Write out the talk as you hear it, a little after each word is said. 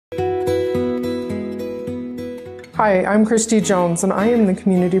Hi, I'm Christy Jones, and I am the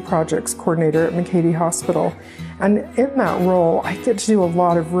Community Projects Coordinator at McKay-Dee Hospital. And in that role, I get to do a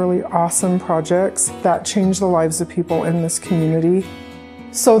lot of really awesome projects that change the lives of people in this community.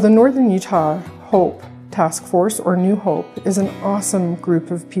 So the Northern Utah HOPE Task Force, or NUHOPE, is an awesome group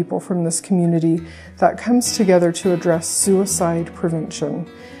of people from this community that comes together to address suicide prevention,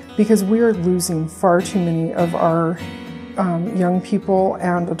 because we are losing far too many of our young people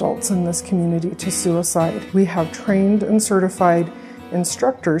and adults in this community to suicide. We have trained and certified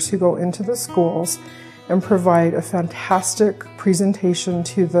instructors who go into the schools and provide a fantastic presentation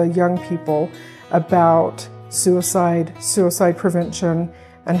to the young people about suicide prevention,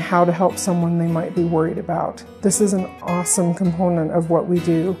 and how to help someone they might be worried about. This is an awesome component of what we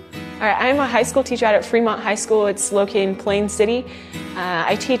do. All right, I'm a high school teacher out at Fremont High School. It's located in Plain City.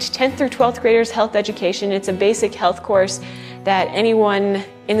 I teach 10th through 12th graders health education. It's a basic health course that anyone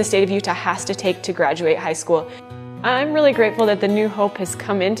in the state of Utah has to take to graduate high school. I'm really grateful that the NUHOPE has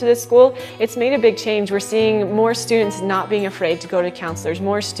come into this school. It's made a big change. We're seeing more students not being afraid to go to counselors,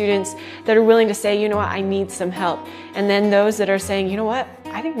 more students that are willing to say, you know what, I need some help. And then those that are saying, you know what,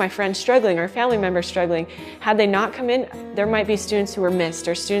 I think my friend's struggling or a family member's struggling. Had they not come in, there might be students who were missed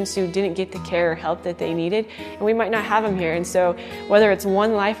or students who didn't get the care or help that they needed, and we might not have them here. And so whether it's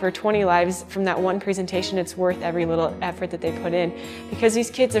one life or 20 lives from that one presentation, it's worth every little effort that they put in, because these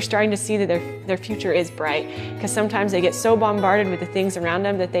kids are starting to see that their future is bright, because sometimes they get so bombarded with the things around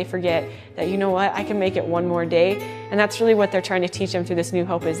them that they forget that, you know what, I can make it one more day. And that's really what they're trying to teach them through this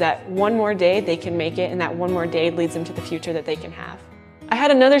NUHOPE, is that one more day they can make it, and that one more day leads them to the future that they can have. I had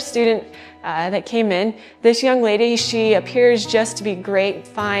another student that came in. This young lady, she appears just to be great,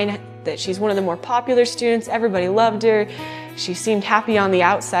 fine, that she's one of the more popular students. Everybody loved her. She seemed happy on the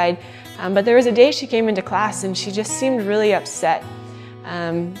outside. But there was a day she came into class and she just seemed really upset.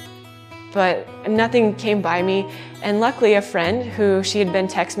 But nothing came by me. And luckily a friend who she had been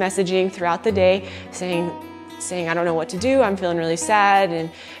text messaging throughout the day saying, I don't know what to do, I'm feeling really sad,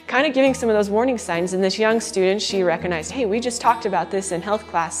 and kind of giving some of those warning signs. And this young student, she recognized, hey, we just talked about this in health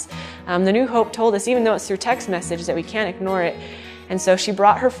class. The NUHOPE told us, even though it's through text message, that we can't ignore it. And so she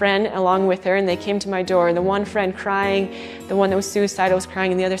brought her friend along with her, and they came to my door. The one friend crying, the one that was suicidal was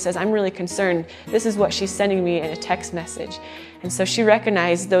crying, and the other says, I'm really concerned. This is what she's sending me in a text message. And so she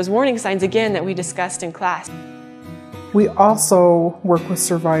recognized those warning signs again that we discussed in class. We also work with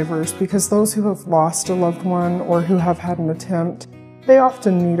survivors, because those who have lost a loved one or who have had an attempt, they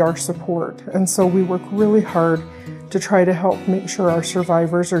often need our support. And so we work really hard to try to help make sure our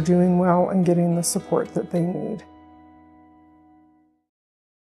survivors are doing well and getting the support that they need.